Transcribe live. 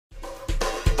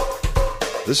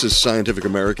This is Scientific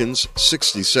American's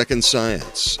 60-Second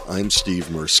Science. I'm Steve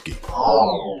Mirsky.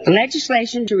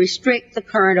 Legislation to restrict the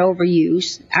current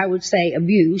overuse, I would say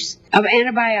abuse, of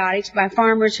antibiotics by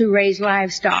farmers who raise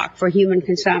livestock for human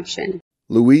consumption.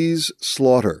 Louise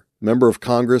Slaughter, member of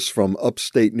Congress from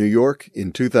Upstate, New York,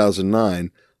 in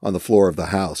 2009 on the floor of the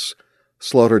House.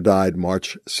 Slaughter died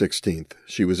March 16th.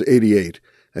 She was 88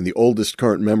 and the oldest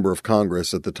current member of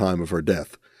Congress at the time of her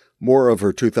death. More of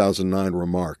her 2009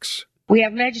 remarks. We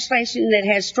have legislation that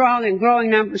has strong and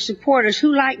growing number of supporters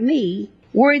who, like me,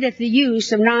 worry that the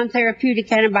use of non-therapeutic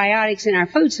antibiotics in our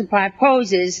food supply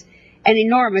poses an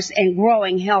enormous and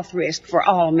growing health risk for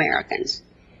all Americans.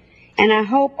 And I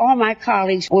hope all my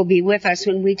colleagues will be with us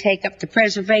when we take up the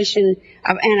Preservation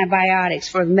of Antibiotics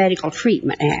for the Medical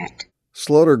Treatment Act.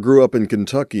 Slaughter grew up in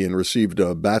Kentucky and received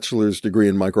a bachelor's degree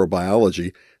in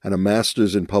microbiology and a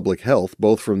master's in public health,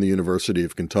 both from the University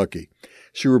of Kentucky.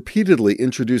 She repeatedly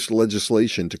introduced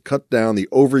legislation to cut down the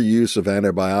overuse of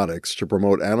antibiotics to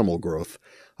promote animal growth,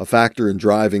 a factor in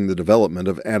driving the development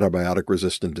of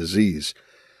antibiotic-resistant disease.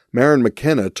 Maren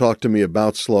McKenna talked to me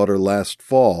about Slaughter last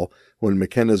fall when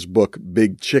McKenna's book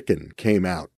Big Chicken came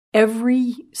out.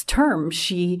 Every term,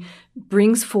 she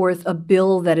brings forth a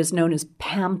bill that is known as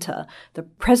PAMTA, the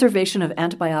Preservation of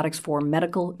Antibiotics for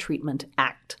Medical Treatment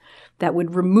Act, that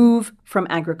would remove from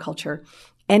agriculture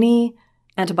any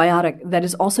antibiotic that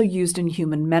is also used in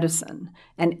human medicine.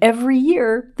 And every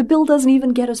year, the bill doesn't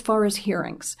even get as far as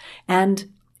hearings.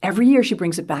 And every year she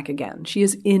brings it back again. She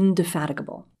is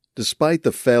indefatigable. Despite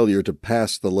the failure to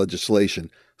pass the legislation,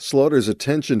 Slaughter's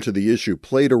attention to the issue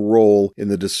played a role in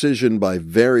the decision by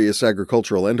various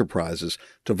agricultural enterprises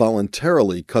to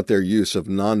voluntarily cut their use of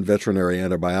non-veterinary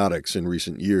antibiotics in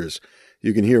recent years.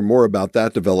 You can hear more about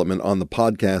that development on the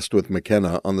podcast with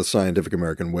McKenna on the Scientific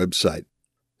American website.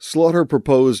 Slaughter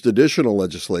proposed additional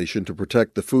legislation to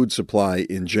protect the food supply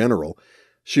in general.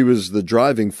 She was the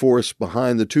driving force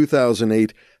behind the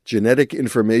 2008 Genetic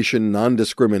Information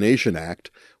Non-Discrimination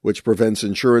Act, which prevents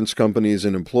insurance companies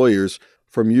and employers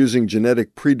from using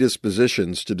genetic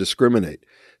predispositions to discriminate.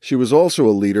 She was also a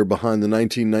leader behind the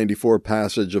 1994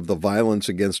 passage of the Violence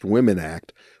Against Women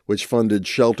Act, which funded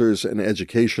shelters and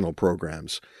educational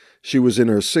programs. She was in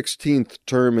her 16th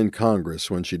term in Congress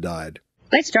when she died.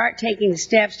 Let's start taking the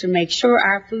steps to make sure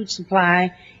our food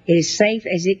supply is as safe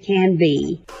as it can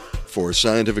be. For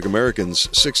Scientific American's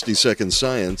 60-Second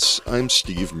Science, I'm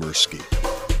Steve Mirsky.